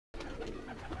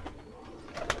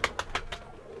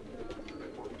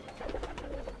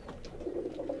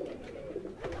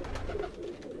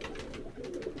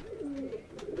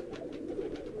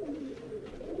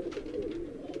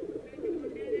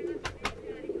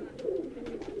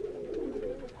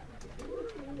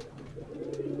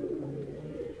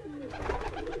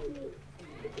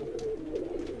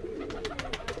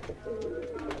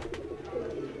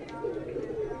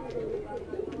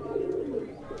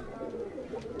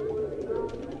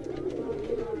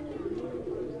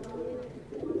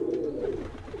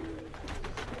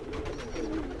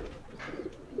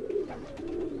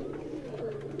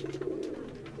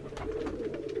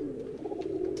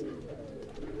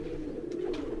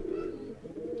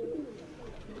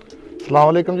अस्सलाम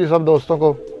वालेकुम जी सब दोस्तों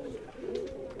को,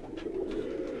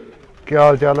 क्या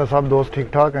हाल चाल है? सब दोस्त ठीक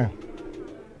ठाक हैं?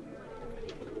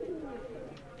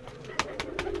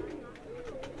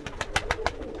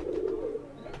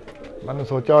 मैंने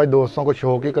सोचा आज दोस्तों को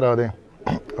शौक ही करा दें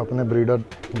अपने ब्रीडर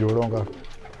जोड़ों का।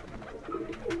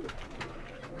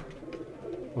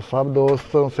 तो सब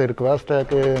दोस्तों से रिक्वेस्ट है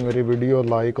कि मेरी वीडियो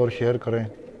लाइक और शेयर करें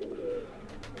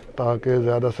ताकि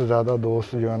ज़्यादा से ज़्यादा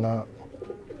दोस्त जो है ना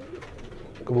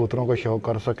कबूतरों का शौक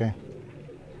कर सकें।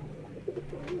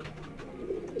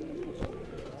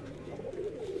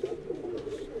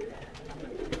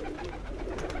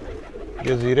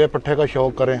 ये ज़ीरे पट्ठे का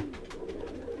शौक करें।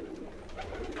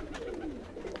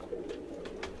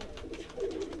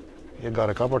 ये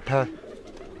घर का पट्ठा है,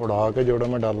 उड़ा के जोड़ों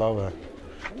में डाला हुआ है।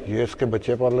 ये इसके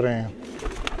बच्चे पाल रहे हैं।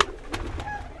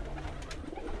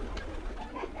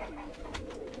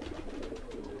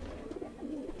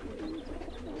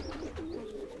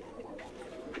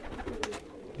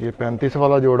 ये 35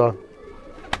 वाला जोड़ा,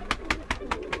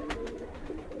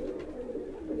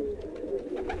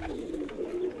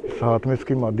 साथ में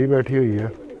इसकी मादी बैठी हुई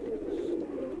है।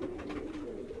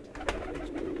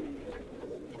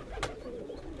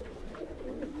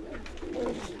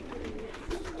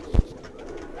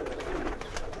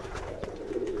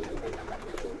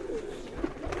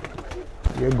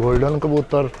 ये गोल्डन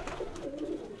कबूतर,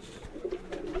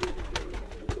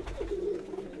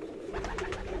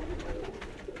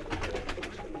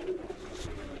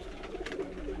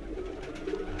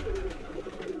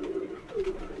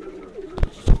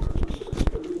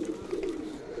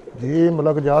 जी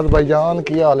मलक जाज भाईजान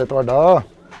की हाल है तुहाडा?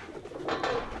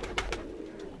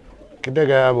 किधे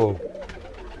गया वो?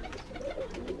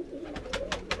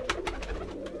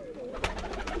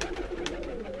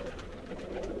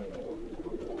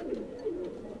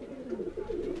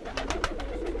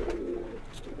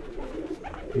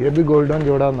 ये भी गोल्डन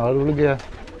जोड़ा नाल उड़ गया।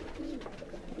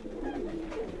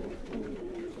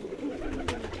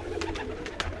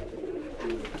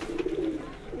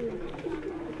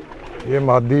 ये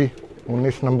मादी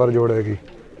 19 नंबर जोड़ेगी।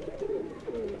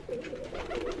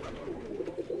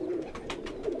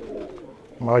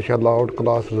 माशाल्लाह आउट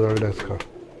क्लास रिजल्ट है इसका।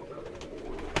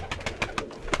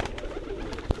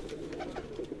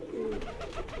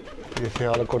 ये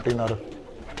सियालकोटी नर,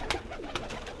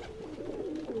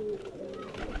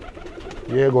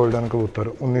 ये गोल्डन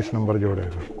कबूतर 19 नंबर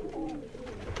जोड़ेगा।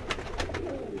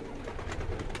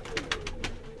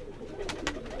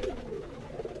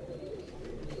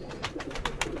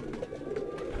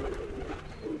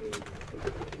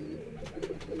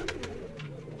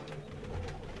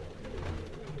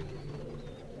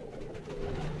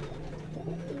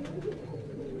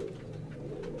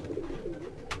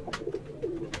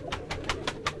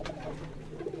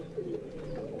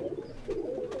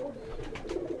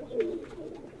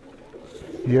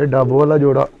 ये डब वाला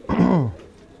जोड़ा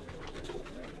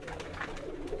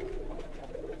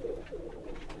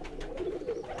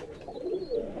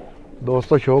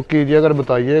दोस्तों शौक कीजिए, अगर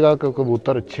बताइएगा कि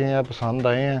कबूतर अच्छे हैं, पसंद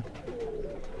आए हैं।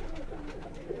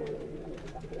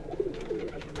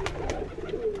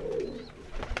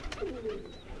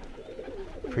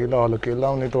 फिलहाल अकेला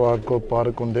हूँ, नहीं तो आपको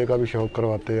पर कुंदे का भी शौक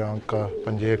करवाते हैं, आँख का,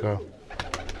 पंजे का।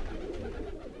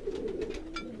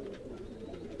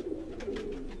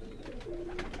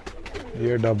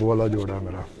 ये डब वाला जोड़ा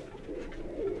मेरा,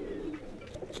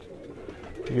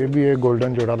 ये भी एक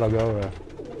गोल्डन जोड़ा लगा हुआ है।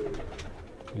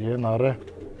 ये नर है,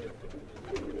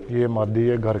 ये मादी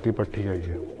है, घर की पट्टी है।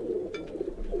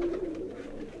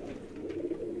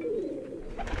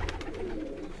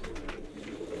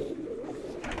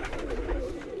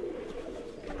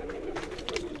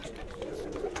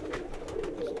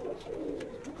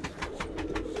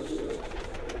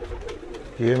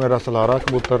 ये मेरा सलारा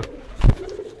कबूतर,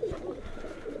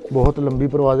 बहुत लंबी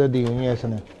परवाज़ें दी हुई हैं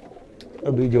इसने,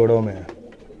 अभी जोड़ों में है।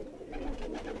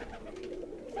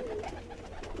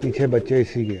 पीछे बच्चे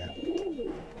इसी के हैं।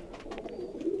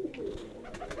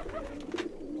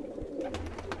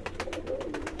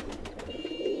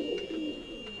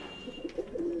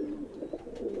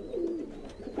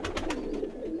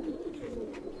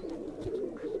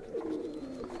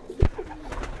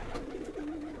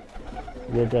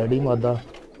 ये टैडी मादा,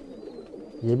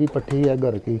 ये भी पट्टी है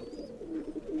घर की,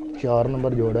 4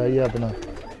 नंबर जोड़ा है ये अपना,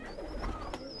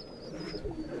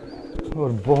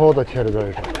 और बहुत अच्छा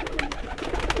रिजल्ट है।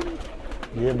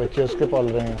 ये बच्चे उसके पाल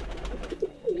रहे हैं।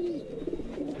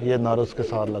 ये नर उसके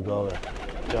साथ लगा हुआ है,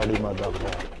 टैडी मादा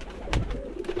का।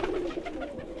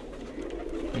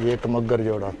 ये एक मगर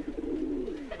जोड़ा,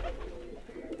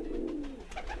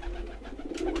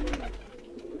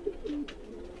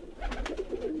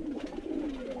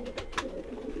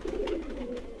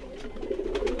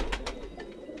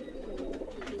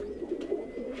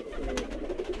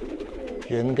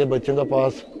 ये इनके बच्चों का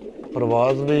पास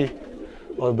प्रवास भी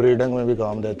और ब्रीडिंग में भी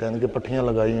काम देते हैं। इनकी पट्टियाँ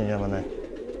लगाई हुई हैं मैंने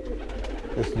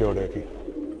इस जोड़े की।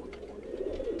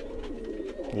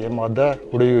 ये मादा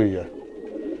उड़ी हुई है,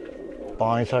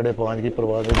 5 साढ़े 5 की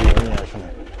परवाज़ें दी हुई हैं इसने।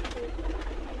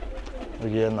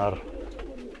 ये नर।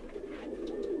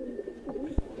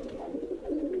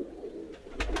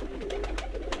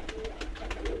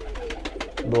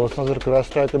 दोस्तों से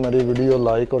रिक्वेस्ट है कि मेरी वीडियो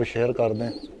लाइक और शेयर कर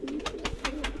दें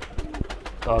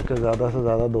ताकि ज़्यादा से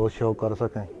ज़्यादा दोस्त शौक कर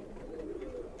सकें।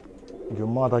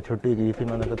 जुम्मा था, छुट्टी की थी,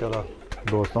 मैंने कहा चला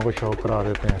दोस्तों को शौक करा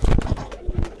देते हैं।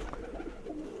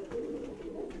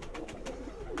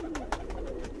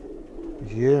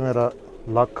 ये मेरा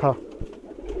लाखा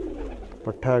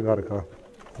पट्ठा है घर का।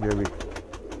 ये भी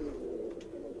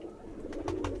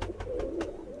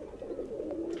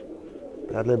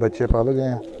पहले बच्चे पाल गए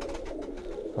हैं,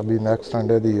 अभी नेक्स्ट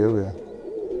अंडे दिए हुए हैं।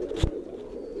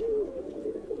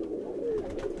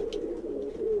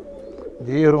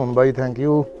 जी हरून भाई थैंक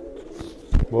यू,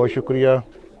 बहुत शुक्रिया।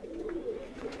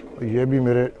 ये भी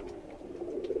मेरे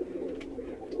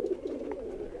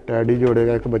टैडी जोड़े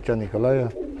का एक बच्चा निकल आया,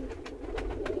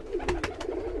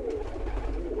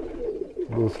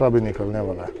 दूसरा भी निकलने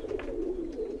वाला है।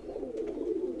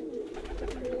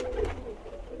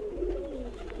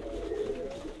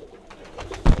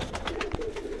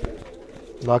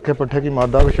 लाखे पट्ठे की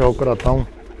मादा को शौक कराता हूँ।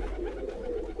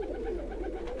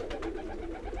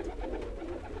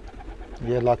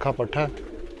 ये लाखा पट्ठा है,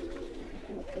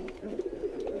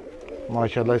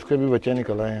 माशाल्लाह इसके भी बच्चे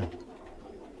निकल आए हैं।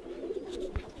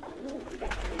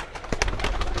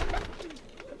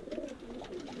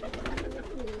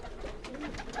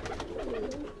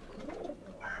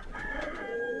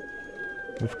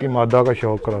 इसकी मादा का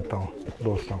शौक कराता हूँ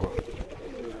दोस्तों को।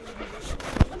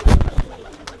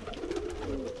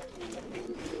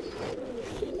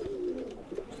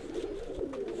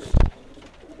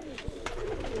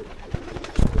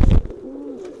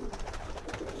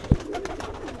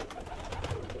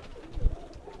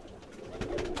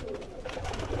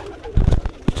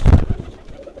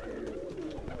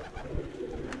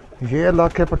 ये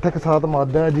लाखे पट्टे के साथ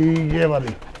मादा है जी, ये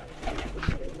वाली।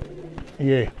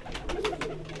 ये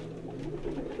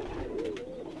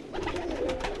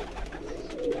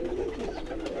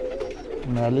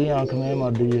मैली आंख में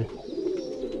मादी है।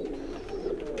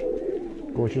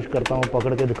 कोशिश करता हूँ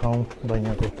पकड़ के दिखाऊं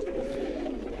भाइयों को।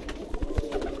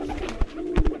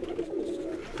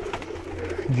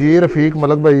 जी रफ़ीक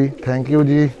मलक भाई थैंक यू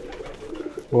जी,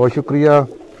 बहुत शुक्रिया,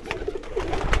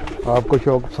 आपको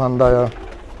शौक पसंद आया।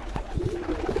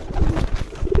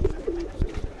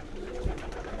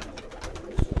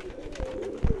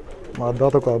 मादा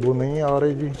तो काबू नहीं आ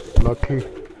रही जी, लाठी।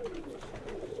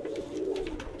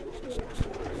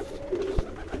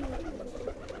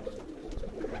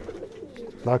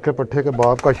 लाखे पट्ठे के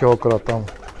बाप का शौक कराता हूँ।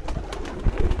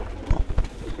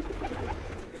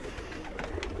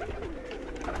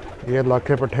 ये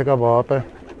लाखे पट्ठे का बाप है।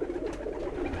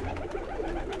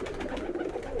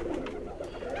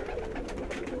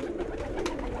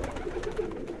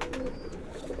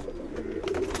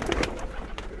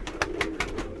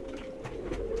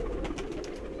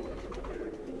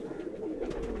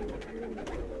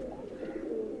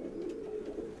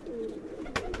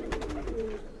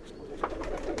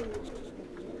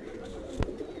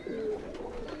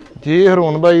 जी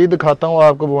हरून भाई दिखाता हूँ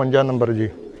आपको 52 नंबर जी।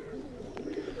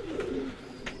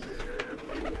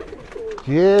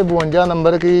 ये 52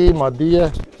 नंबर की मादी है,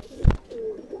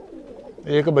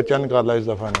 एक बच्चा निकाला इस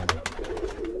दफ़ा ने।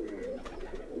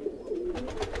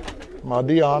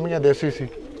 मादी आम ही है, देसी सी।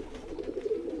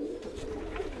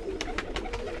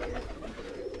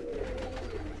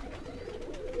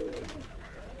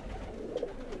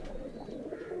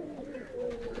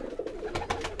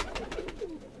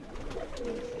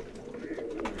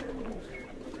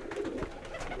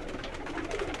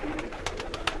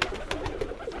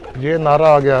 ये नारा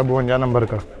आ गया है 52 नंबर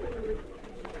का,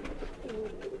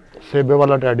 सेबे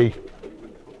वाला टैडी।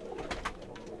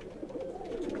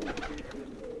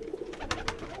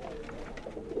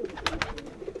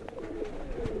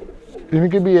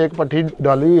 इनकी भी एक पट्टी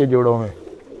डाली हुई है जोड़ों में।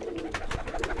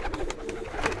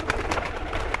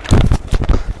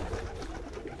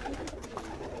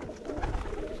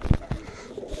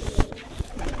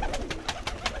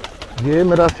 ये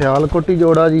मेरा सियालकोटी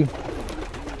जोड़ा जी,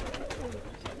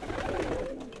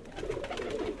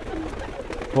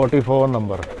 44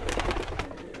 नंबर।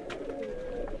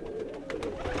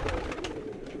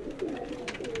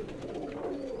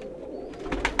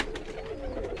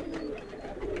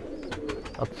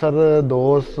 अक्सर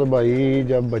दोस्त भाई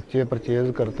जब बच्चे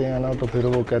परचेज़ करते हैं ना तो फिर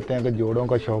वो कहते हैं कि जोड़ों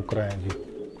का शौक कराएं जी।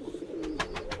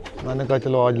 मैंने कहा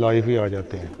चलो आज लाइव ही आ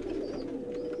जाते हैं।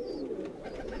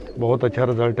 बहुत अच्छा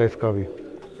रिज़ल्ट है इसका भी।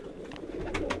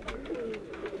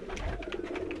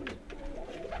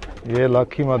 ये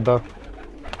लाखी मादा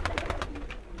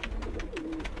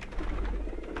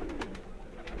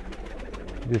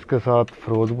जिसके साथ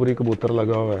फिरोजपुरी कबूतर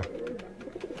लगा हुआ है,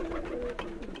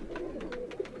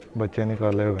 बच्चे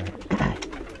निकाले हुए हैं।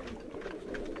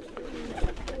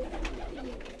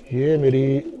 ये मेरी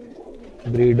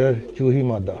ब्रीडर चूही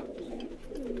मादा,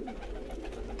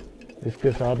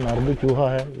 इसके साथ नर भी चूहा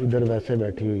है, इधर वैसे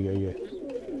बैठी हुई है।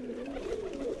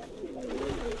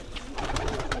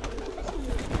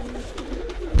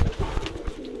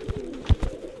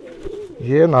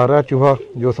 ये नर है चूहा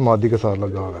जो समाधि के साथ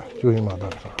लगा हुआ है, चूही मादा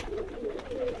के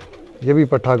साथ। ये भी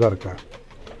पट्ठा घर का है।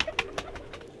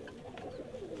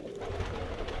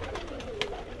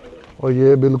 और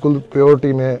ये बिल्कुल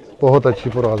प्योरिटी में बहुत अच्छी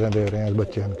पुराजें दे रहे हैं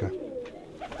बच्चे इनके।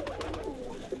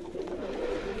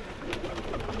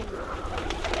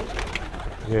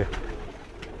 ये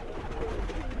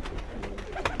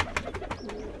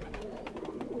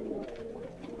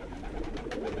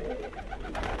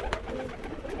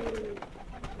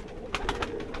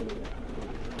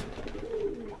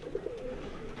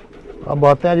अब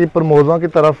आते हैं जी प्रमोदों की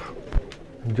तरफ,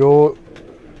 जो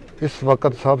इस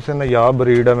वक्त सबसे नायाब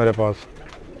ब्रीड है मेरे पास।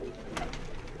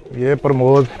 ये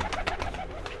प्रमोद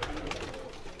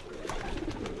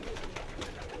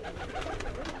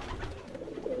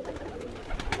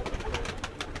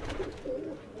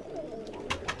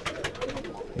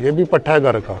ये भी पट्ठा है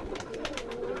घर का।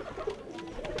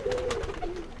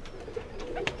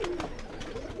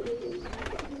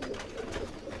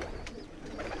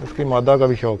 इसकी मादा का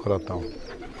भी शौक कराता हूँ।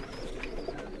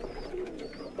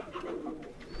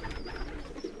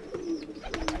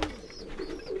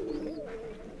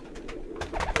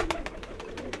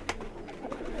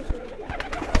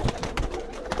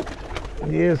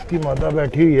 ये इसकी मादा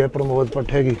बैठी हुई है प्रमोद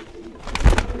पट्ठे की,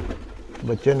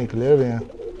 बच्चे निकले हुए हैं।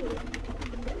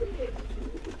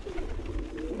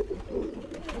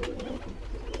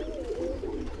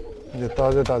 ये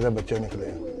ताज़े ताज़े बच्चे निकले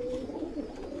हैं।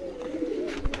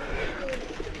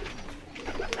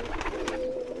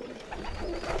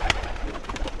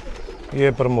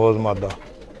 ये प्रमोद मादा,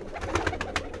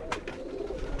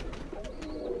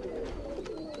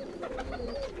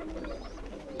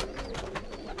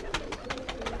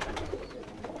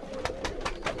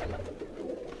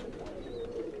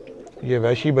 ये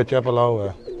वैशी बच्चा पला हुआ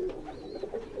है।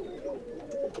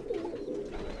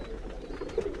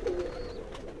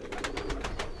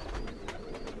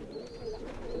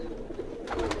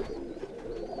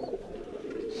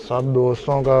 सब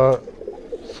दोस्तों का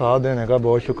साथ देने का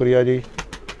बहुत शुक्रिया जी।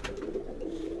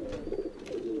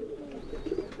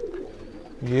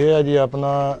 ये है जी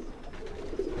अपना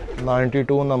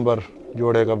 92 नंबर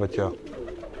जोड़े का बच्चा।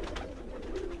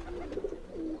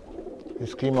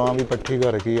 इसकी माँ भी पट्ठी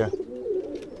घर की है।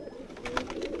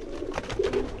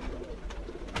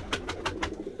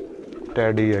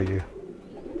 टैडी है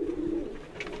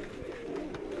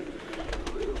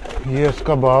ये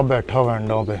इसका बाप बैठा हुआ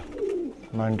अंडों पे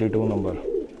 92 नंबर।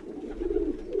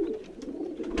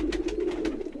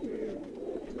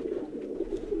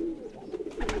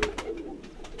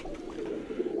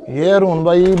 ये अरुण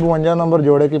भाई 52 नंबर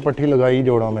जोड़े की पट्टी लगाई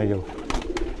जोड़ों में, जो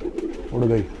उड़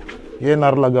गई। ये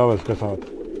नर लगा हुआ इसके साथ।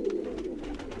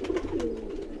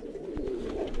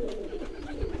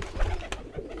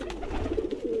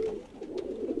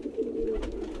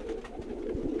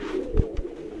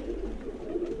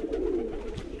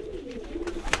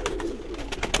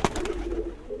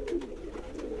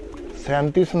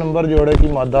 सैंतीस नंबर जोड़े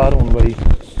की मादा अरुण भाई।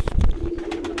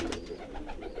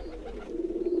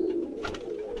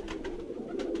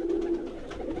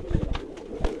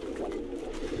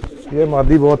 ये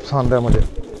मादी बहुत पसंद है मुझे,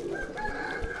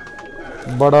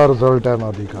 बड़ा रिजल्ट है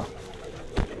मादी का।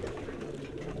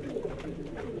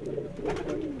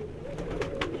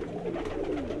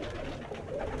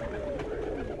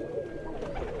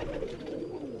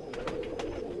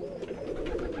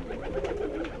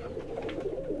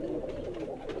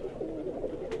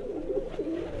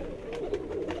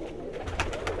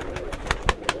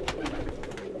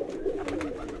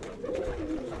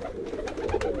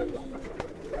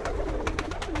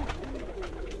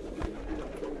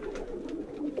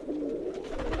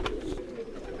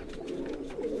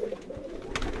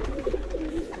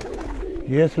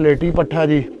 ये स्लेटी पट्ठा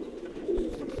जी।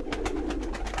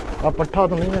 अब पट्ठा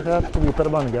तो नहीं है, खैर कबूतर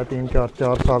बन गया,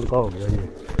 3-4 साल का हो गया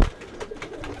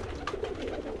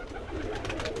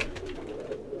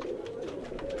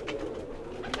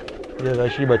ये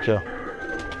वैशी बच्चा।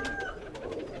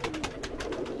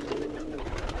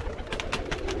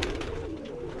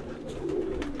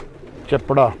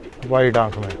 चपड़ा वाइट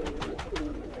आंख में।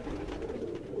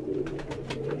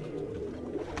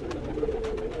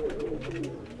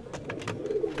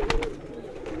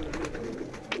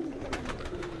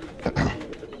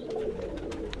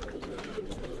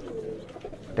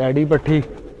 टैडी पट्टी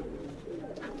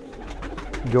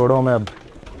जोड़ों में अब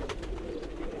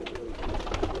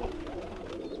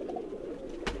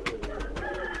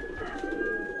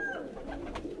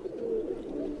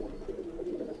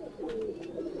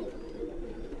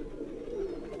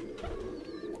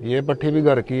ये पट्टी भी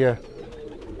घर की है,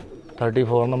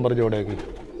 34 नंबर जोड़े की।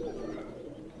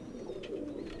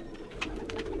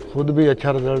 खुद भी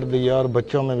अच्छा रिजल्ट दिया और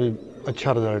बच्चों में भी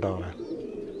अच्छा रिजल्ट आ रहा है।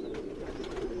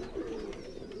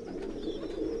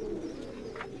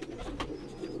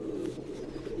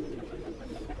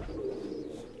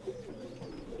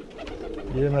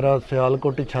 ये मेरा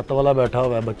सियालकोटी छत वाला बैठा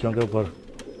हुआ है बच्चों के ऊपर।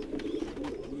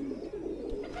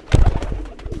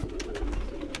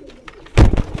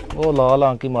 वो लाल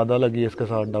आंख की मादा लगी है इसके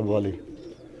साथ डब वाली।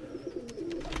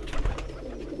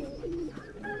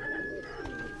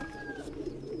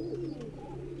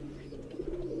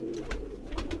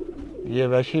 ये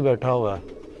वैशी बैठा हुआ है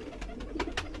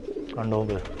अंडों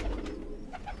पे।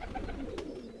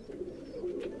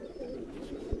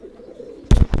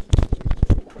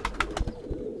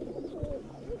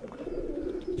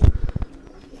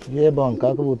 ये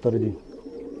बांका कबूतर जी,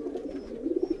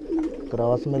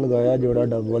 क्रॉस में लगाया जोड़ा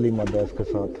डब वाली मादा इसके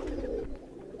साथ।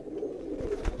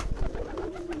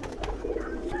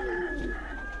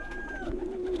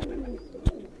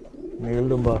 नील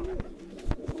दुम्बा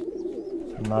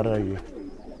नर है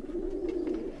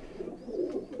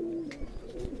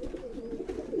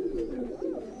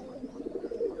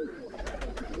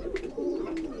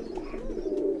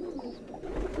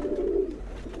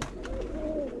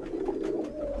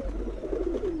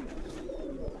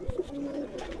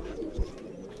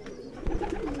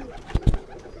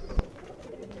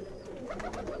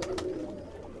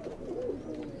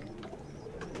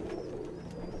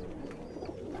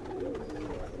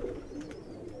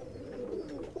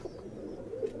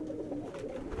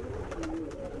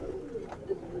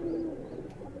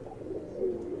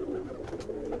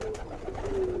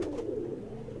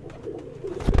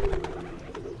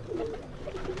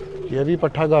ये भी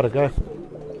पट्ठा घर का है,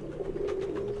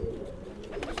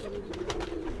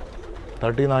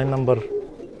 39 नंबर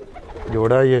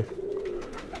जोड़ा है। ये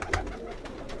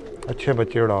अच्छे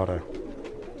बच्चे उड़ा रहा है।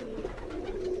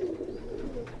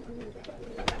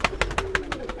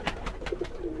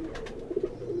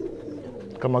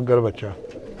 कमगर बच्चा।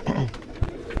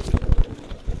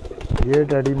 ये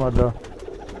टैडी मादा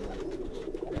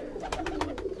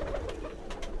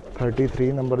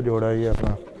 33 नंबर जोड़ा है ये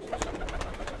अपना।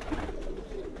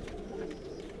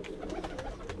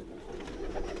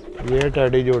 ये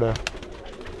टैडी जोड़ा,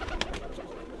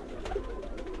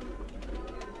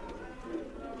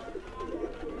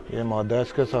 ये मादा है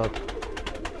इसके साथ।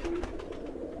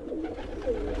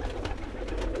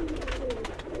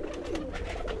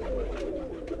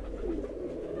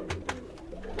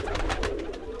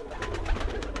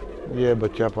 ये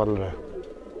बच्चा पल रहा है।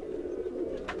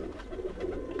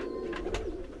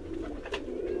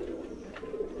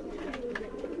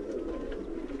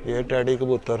 ये टैडी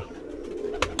कबूतर,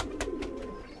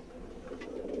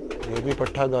 ये भी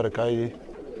पट्ठा घर का है जी।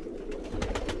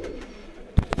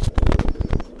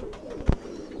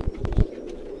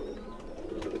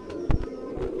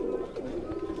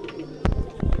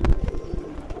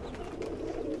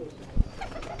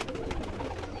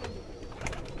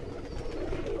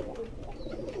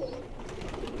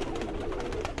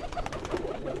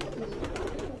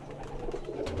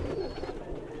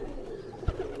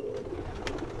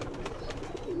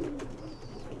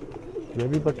 ये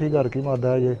भी पट्टी घर की मादा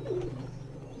है ये।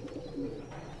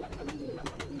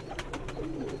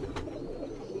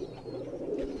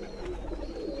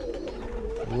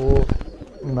 वो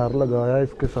नर लगाया है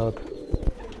इसके साथ।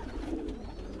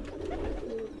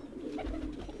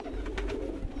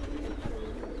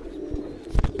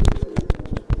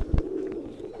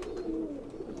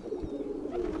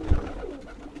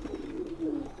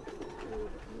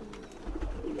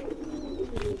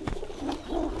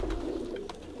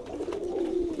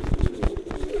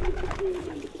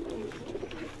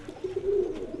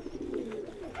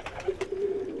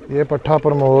 ये पट्ठा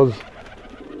प्रमोद,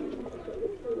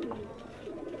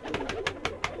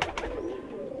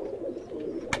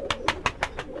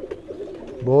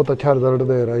 बहुत अच्छा रिजल्ट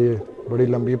दे रहा है ये। बड़ी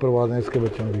लंबी परवाज़ है इसके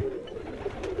बच्चों की।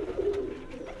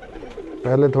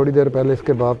 पहले थोड़ी देर पहले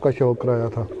इसके बाप का शौक कराया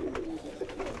था।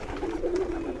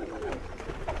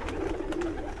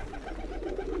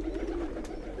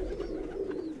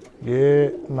 ये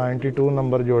 92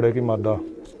 नंबर जोड़े की मादा।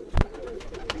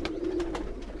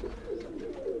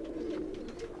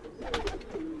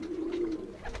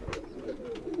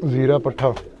 ज़ीरा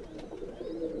पट्ठा।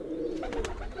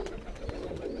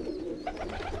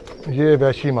 ये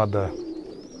वैशी मादा है,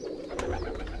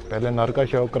 पहले नर का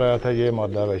शौक कराया था, ये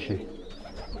मादा वैशी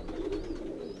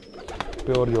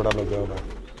प्योर जोड़ा लगा हुआ है।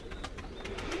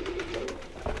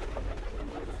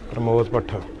 प्रमोद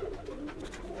पट्ठा।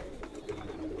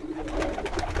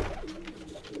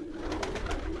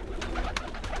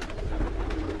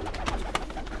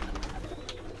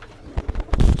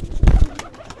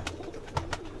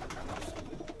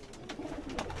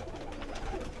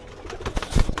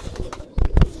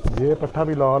 ये पट्ठा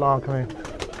भी लाल आंख में।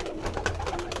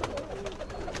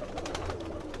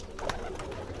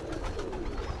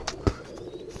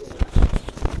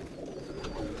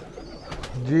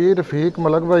 जी रफीक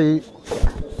मलक भाई,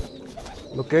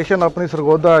 लोकेशन अपनी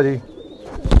सरगोदा है जी।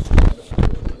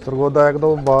 सरगोदा एक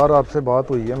दो बार आपसे बात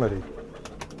हुई है मेरी।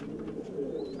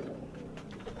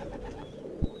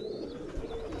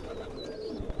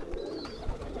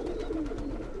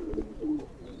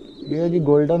 ये जी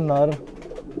गोल्डन नर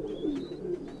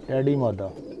टैडी मादा,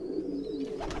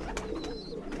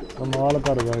 कमाल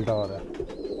का रिजल्ट आ रहा है।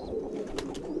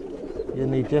 ये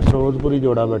नीचे फिरोजपुरी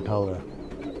जोड़ा बैठा हुआ है।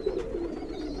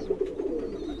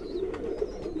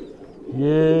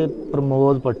 ये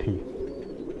प्रमोद पट्टी।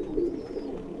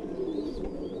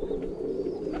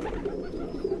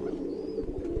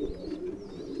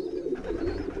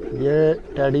 ये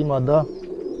टैडी मादा,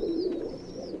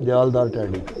 जालदार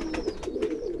टैडी,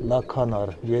 लाखा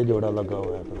नर, ये जोड़ा लगा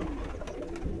हुआ है।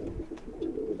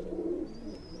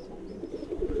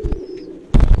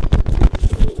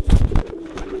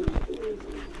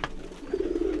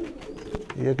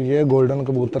 एक ये गोल्डन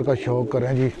कबूतर का शौक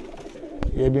करें जी,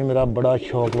 ये भी मेरा बड़ा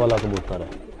शौक वाला कबूतर है।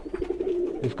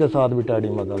 इसके साथ भी टैडी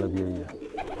मादा लगी हुई है।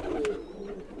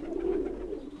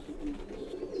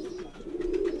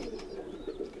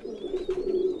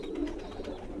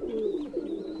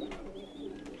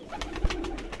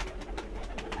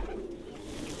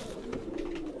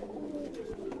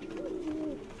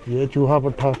 ये चूहा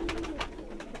पट्ठा,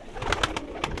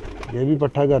 ये भी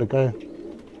पट्ठा घर का है।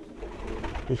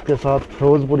 इसके साथ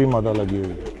फिरोजपुरी मादा लगी हुई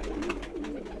है।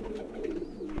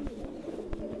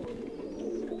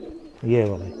 ये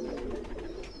वाले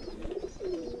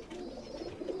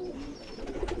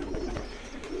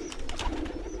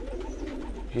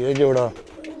ये जोड़ा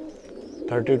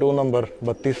 32 नंबर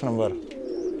 32 नंबर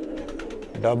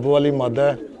डब वाली मादा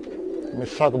है,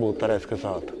 मिस्सा कबूतर है। इसके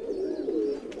साथ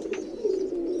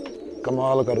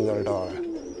कमाल का रिजल्ट आ रहा है।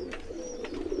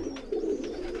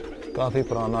 काफ़ी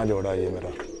पुराना जोड़ा ये मेरा।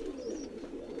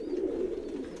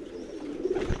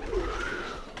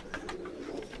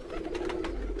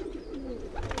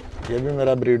 ये भी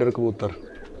मेरा ब्रीडर कबूतर।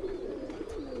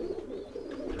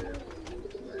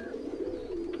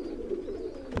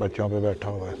 बच्चों पे बैठा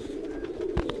हुआ है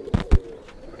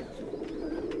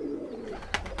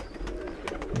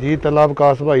जी। तलाब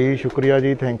कास भाई शुक्रिया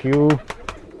जी, थैंक यू।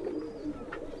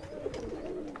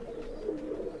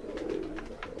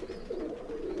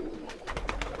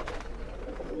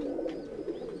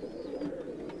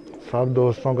 सब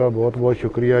दोस्तों का बहुत बहुत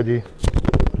शुक्रिया जी।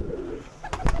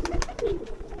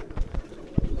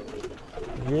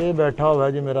 ये बैठा हुआ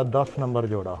है जी मेरा 10 नंबर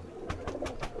जोड़ा।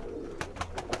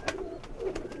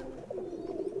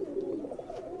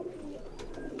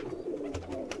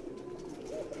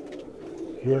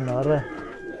 ये नर है,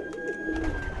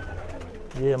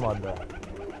 ये मादा है।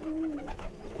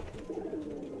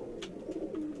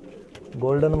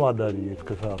 गोल्डन मादा जी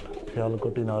इसके साथ,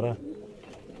 सियालकोटी नर है।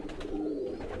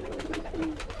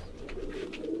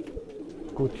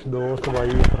 कुछ दोस्त भाई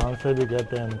फ्रांस भी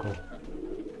कहते हैं इनको।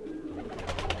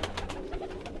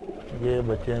 ये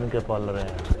बच्चे इनके पाल रहे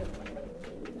हैं।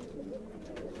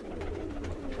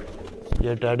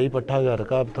 ये टैडी पट्ठा घर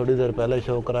का अब थोड़ी देर पहले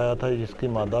शो कराया था, जिसकी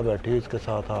मादा बैठी इसके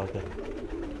साथ आके।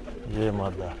 ये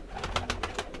मादा,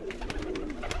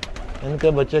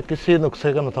 इनके बच्चे किसी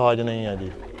नुस्खे का मुताज नहीं है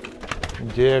जी।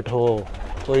 जेठ हो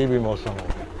कोई भी मौसम हो।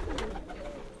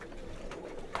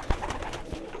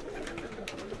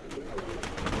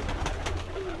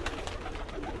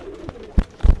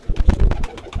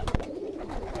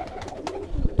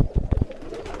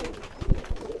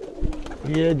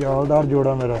 ये जालदार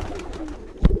जोड़ा मेरा।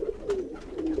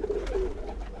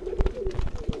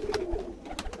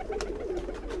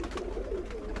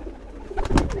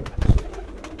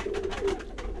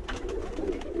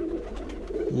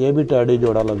 ये भी टैडी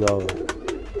जोड़ा लगा हुआ है,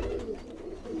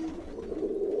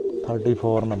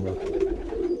 34 नंबर।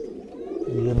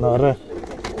 ये नर है,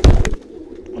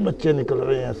 बच्चे निकल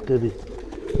रहे हैं इसके भी।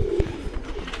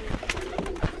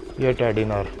 ये टैडी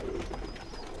नार,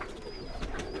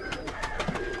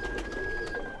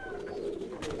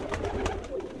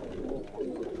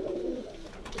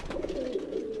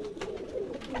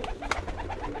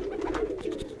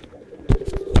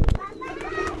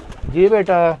 जी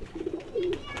बेटा।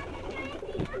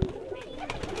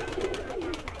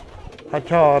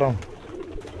 अच्छा आ रहा हूँ,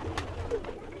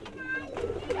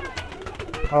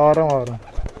 आ रहा हूँ।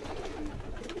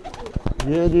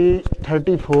 ये जी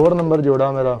 34 नंबर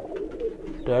जोड़ा मेरा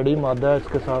टैडी मादा है,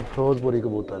 इसके साथ फिरोजपुरी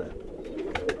कबूतर है।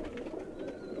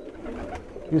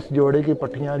 इस जोड़े की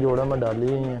पट्टियाँ जोड़ा में डाली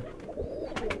हुई हैं,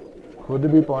 खुद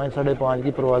भी 5 साढ़े 5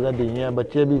 की परवाज़ें दी हैं,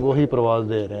 बच्चे भी वही परवाज़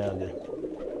दे रहे हैं आगे।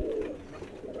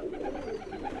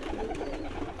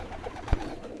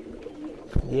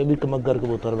 ये भी कमग्गर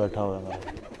कबूतर बैठा हुआ है मेरा,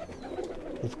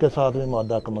 इसके साथ भी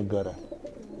मादा कमग्गर है।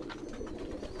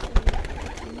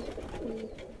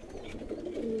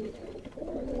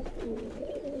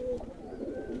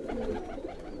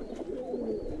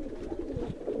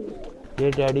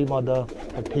 ये टैडी मादा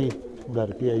पट्टी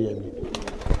घर की आई है अभी।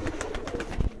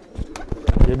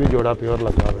 ये भी जोड़ा प्योर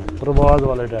लगा हुआ है, प्रवाज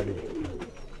वाले टैडी।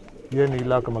 ये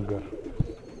नीला कमग्गर।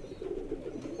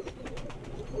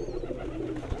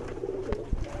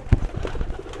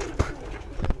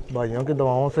 भाइयों की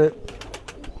दवाओं से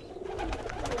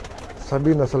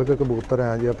सभी नस्ल के कबूतर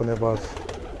हैं जी अपने पास।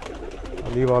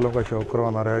 अली वालों का शौक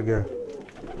करवाना रह गया।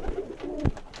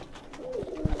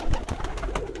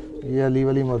 ये अली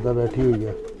वाली मादा बैठी हुई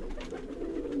है,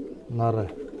 नर है।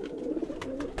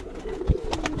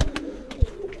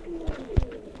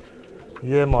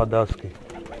 ये मादा उसकी।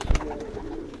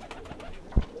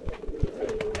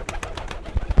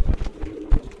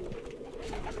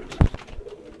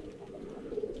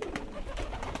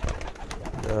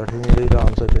 बैठी मेरी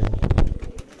आराम से कहीं।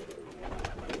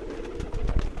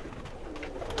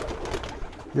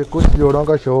 ये कुछ जोड़ों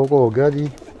का शौक हो गया जी,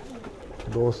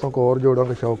 दोस्तों को और जोड़ों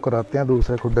का शौक कराते हैं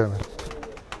दूसरे खुड्डे में।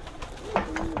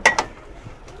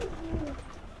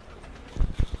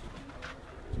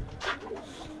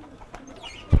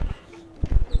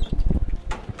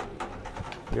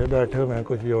 ये बैठे हुए हैं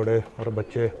कुछ जोड़े और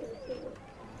बच्चे।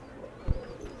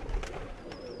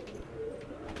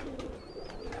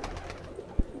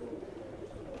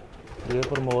 ये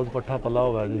प्रमोद पट्ठा पला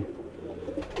हुआ है जी,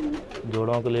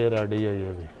 जोड़ों के लिए रेडी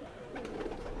है।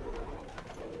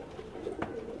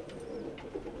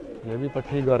 ये भी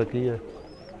पट्टी घर की है।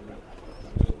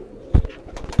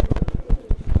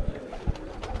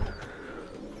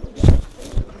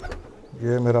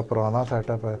 ये मेरा पुराना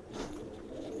सेटअप है।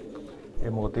 ये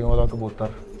मोतियों वाला कबूतर।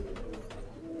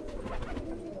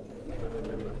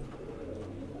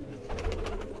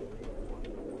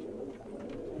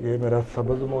 ये मेरा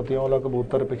सब्ज मोतियों वाला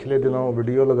कबूतर, पिछले दिनों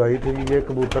वीडियो लगाई थी। ये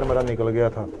कबूतर मेरा निकल गया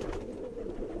था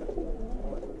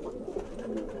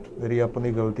मेरी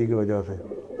अपनी गलती की वजह से।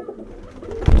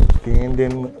 3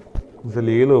 दिन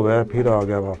जलील हुआ है, फिर आ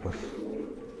गया वापस।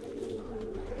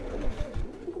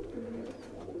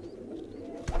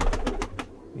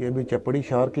 ये भी चपड़ी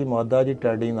शार की मादा जी,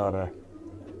 टैडी नारा है।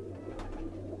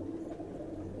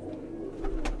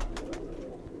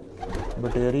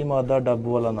 बटेरी मादा, डब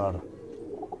वाला नार।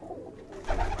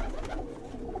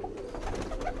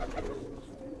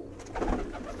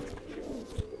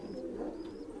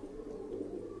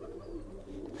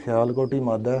 सियालकोटी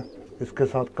मादा है, इसके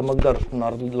साथ कमग्गर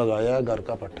नार लगाया है, घर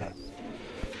का पट्टा है।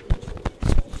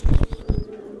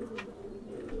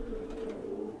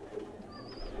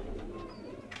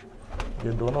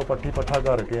 ये दोनों पट्टी पट्ठा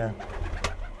घर के हैं।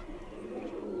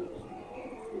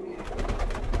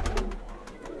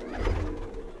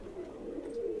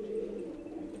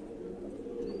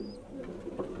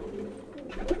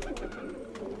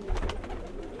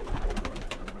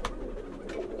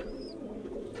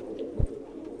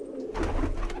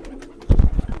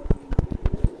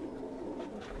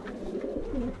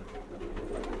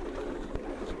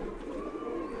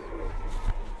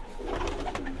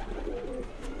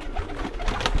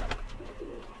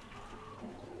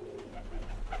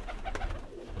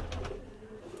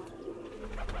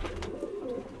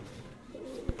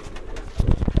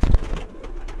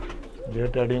 ये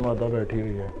टैडी मादा बैठी हुई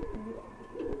है।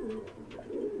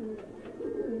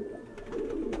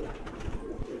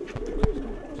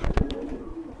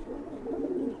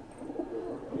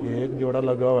 ये एक जोड़ा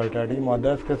लगा हुआ है टैडी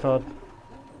मादा, इसके साथ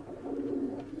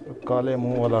काले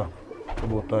मुंह वाला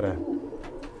कबूतर है,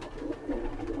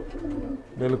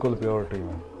 बिल्कुल प्योरिटी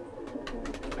में।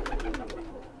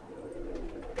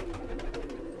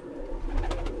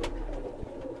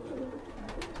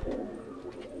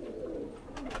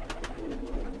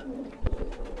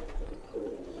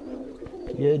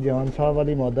 जान साहब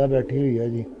वाली मादा बैठी हुई है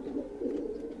जी।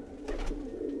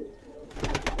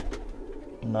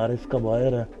 नर इसका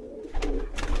बाहर है।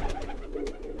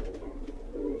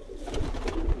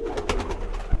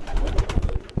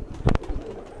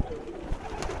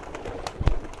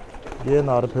 ये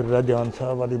नार फिर रहा जान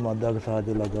साहब वाली मादा के साथ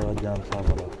जो लगा हुआ जान साहब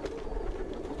वाला।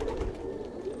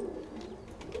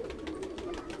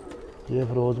 ये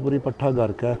फिरोजपुरी पट्ठा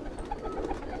घर का है।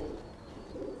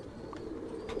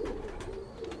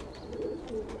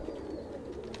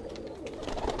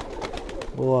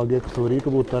 वो आगे कसूरी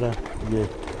कबूतर है।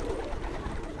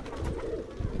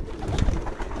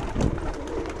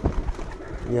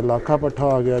 ये लाखा पट्ठा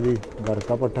आ गया जी, घर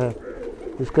का पट्ठा है।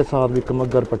 इसके साथ भी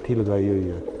कमगर पट्टी लगाई हुई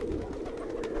है।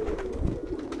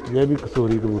 ये भी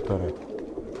कसूरी कबूतर है।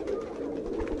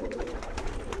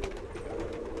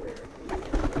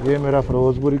 ये मेरा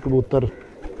फिरोजपुरी कबूतर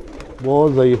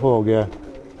बहुत ज़ईफ़ हो गया।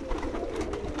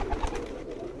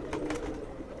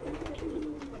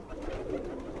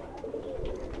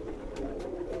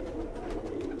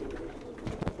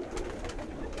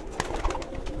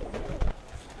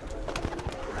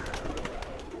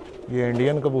 ये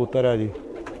इंडियन कबूतर है जी,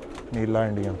 नीला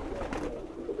इंडियन।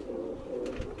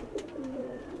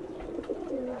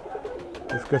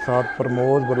 इसके साथ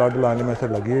प्रमोद ब्लड लाइन में से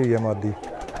लगी हुई है मादी,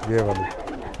 ये वाली।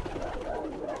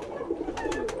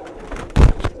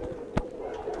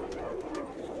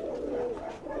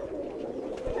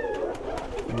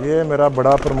 ये मेरा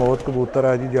बड़ा प्रमोद कबूतर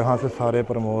है जी, जहाँ से सारे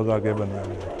प्रमोद आगे बने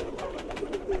हुए हैं।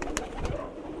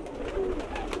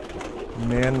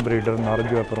 मेन ब्रीडर नर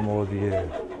जो है प्रमोद, ये है,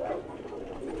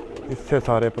 इससे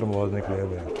सारे प्रमोद निकले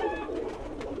हुए हैं।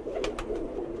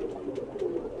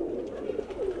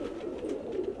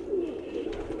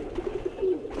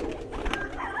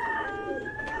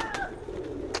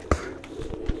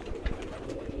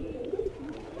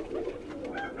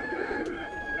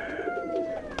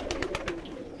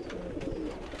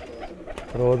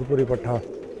 फिरोजपुरी पट्ठा।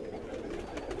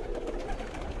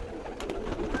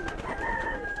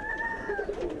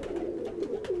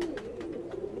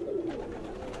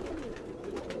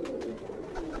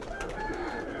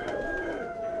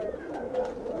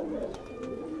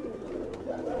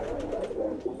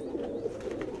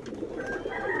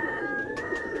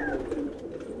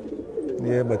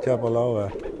 ये बच्चा पला हुआ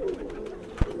है।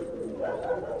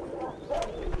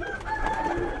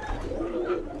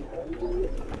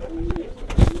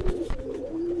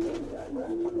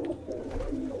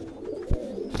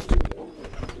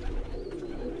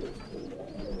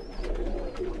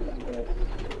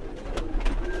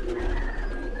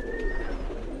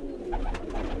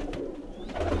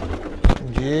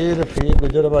 जी रफ़ीक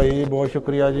गुजर भाई, बहुत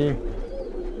शुक्रिया जी।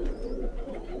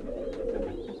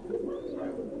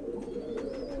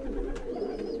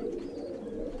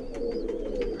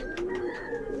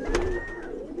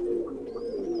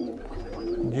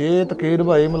 जी तकीर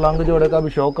भाई, मलंग जोड़े का भी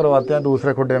शौक करवाते हैं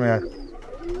दूसरे खुड्डे में।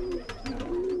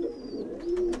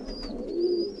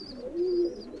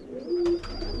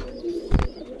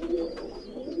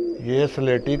 ये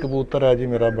स्लेटी कबूतर है जी,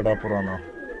 मेरा बड़ा पुराना।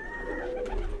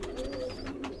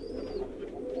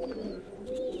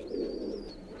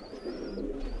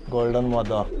 गोल्डन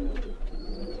मादा।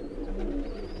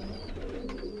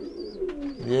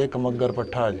 ये कमगर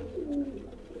पट्ठा है,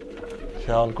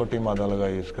 सियालकोटी मादा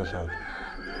लगाई इसके साथ।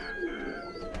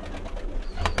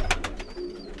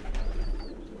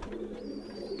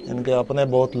 इनके अपने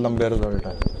बहुत लंबे रिजल्ट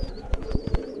है।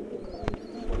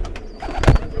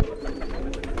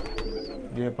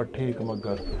 ये पट्टी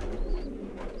कमगर।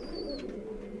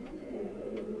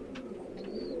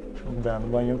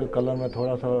 बहन भाइयों के कलर में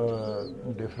थोड़ा सा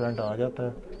डिफरेंट आ जाता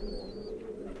है,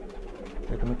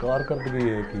 लेकिन कारकर्दगी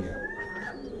एक ही है।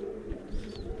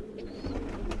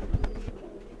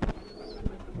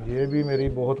 ये भी मेरी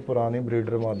बहुत पुरानी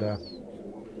ब्रीडर मादा है,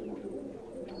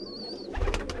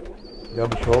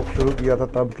 जब शौक शुरू किया था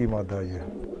तब की मादा है।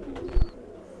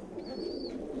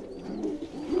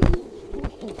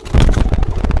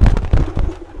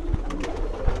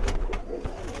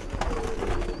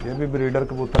 ये भी ब्रीडर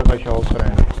कबूतर का शौक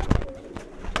करेंगे।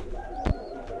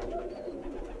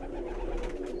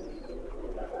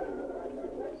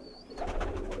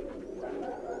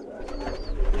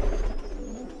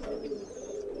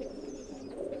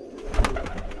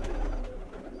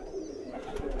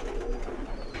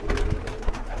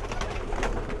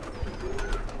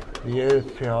 ये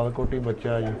सियालकोटी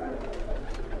बच्चा है जी,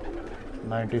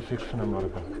 96 नंबर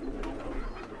का।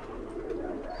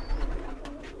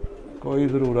 कोई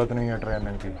ज़रूरत नहीं है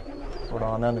ट्रेनिंग की,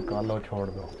 उड़ाना निकालो छोड़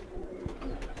दो।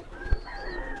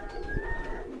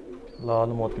 लाल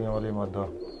मोतियों वाली मादा।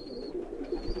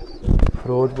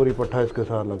 फिरोजपुरी पट्ठा इसके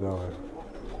साथ लगा हुआ है।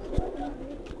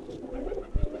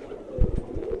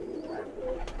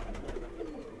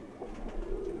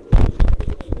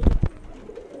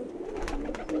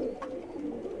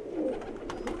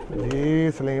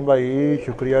 जी सलीम भाई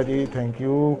शुक्रिया जी, थैंक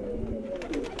यू।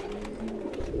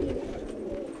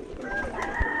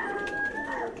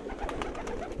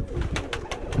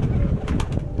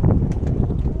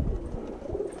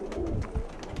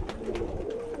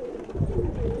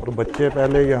 और बच्चे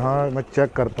पहले यहाँ मैं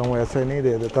चेक करता हूँ, ऐसे नहीं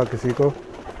दे देता किसी को,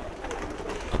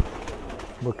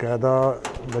 बाकायदा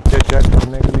बच्चे चेक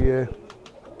करने के लिए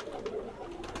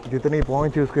जितनी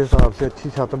पहुँच थी उसके हिसाब से अच्छी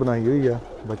छत बनाई हुई है,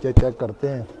 बच्चे चेक करते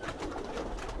हैं।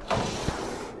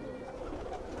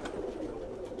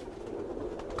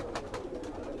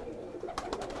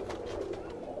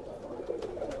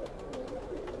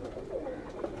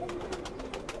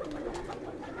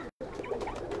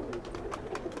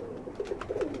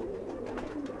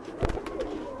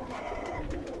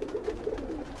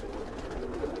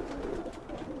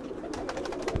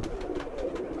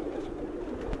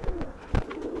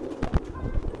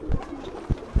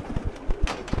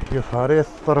 ये सारे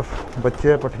इस तरफ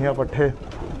बच्चे पट्ठियाँ पट्ठे।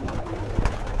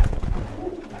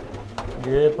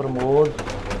 ये प्रमोद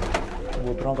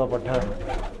कबूतरों का पट्ठा है।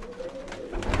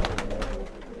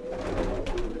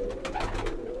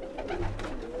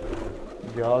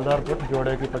 जालदार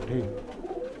जोड़े की पट्टी,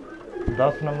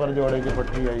 10 नंबर जोड़े की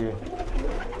पट्टी है ये।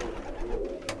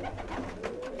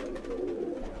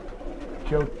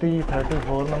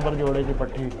 34 नंबर जोड़े की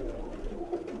पट्टी।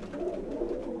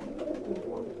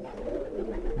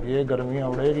 ये गर्मियाँ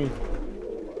उड़ेगी,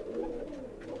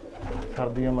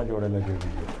 सर्दियों में जोड़े लगेगी।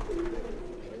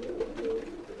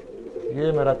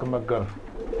 ये मेरा कमगर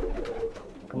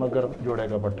जोड़े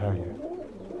का पट्ठा है।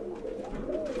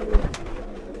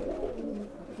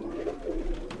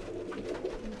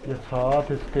 ये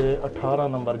साथ इसके 18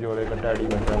 नंबर जोड़े का टैडी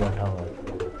बच्चा बैठा हुआ है,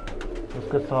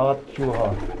 उसके साथ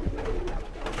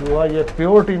चूहा ये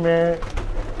प्योरिटी में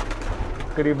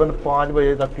करीबन 5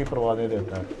 बजे तक की परवाज़ें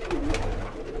देता है।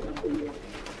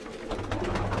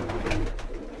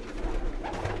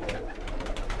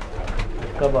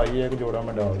 इसका भाई एक जोड़ा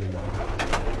में डाल दिया,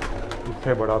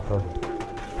 इससे बड़ा था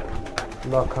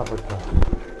लाखा पट्टा।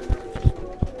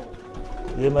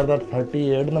 ये मेरा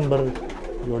 38 नंबर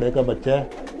जोड़े का बच्चा है,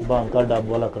 बांका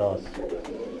डब वाला क्रॉस।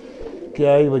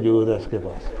 क्या ही वजूद है इसके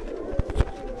पास।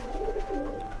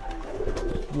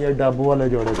 ये डब वाले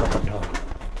जोड़े का पट्टा।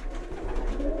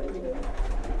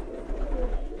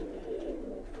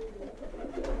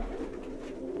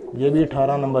 ये भी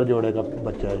 18 नंबर जोड़े का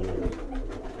बच्चा है। ये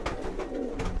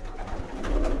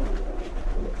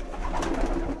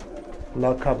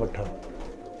लाखा पट्टा।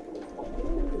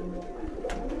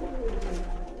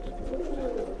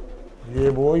 ये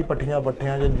वो ही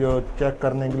पट्टियाँ जो चेक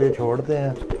करने के लिए छोड़ते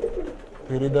हैं,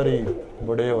 फिर इधर ही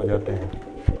बड़े हो जाते हैं।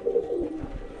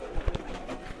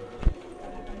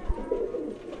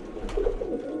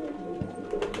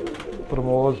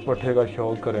 प्रमोद पट्टे का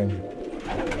शौक करेंगे।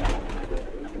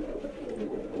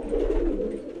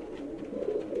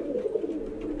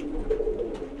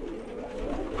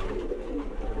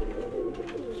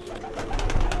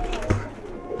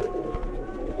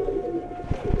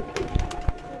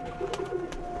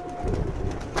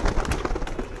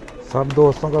 सब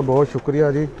दोस्तों का बहुत शुक्रिया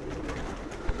जी,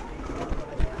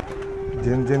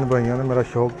 जिन जिन भाइयों ने मेरा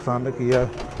शौक़ पसंद किया,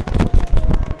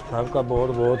 सबका बहुत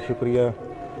बहुत शुक्रिया।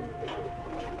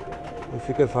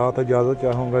 इसी के साथ इजाज़त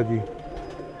चाहूँगा जी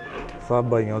सब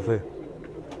भाइयों से।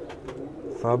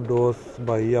 सब दोस्त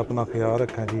भाई अपना ख्याल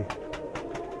रखें जी।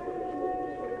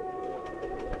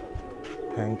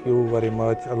 Thank you very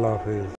much. अल्लाह हाफिज़।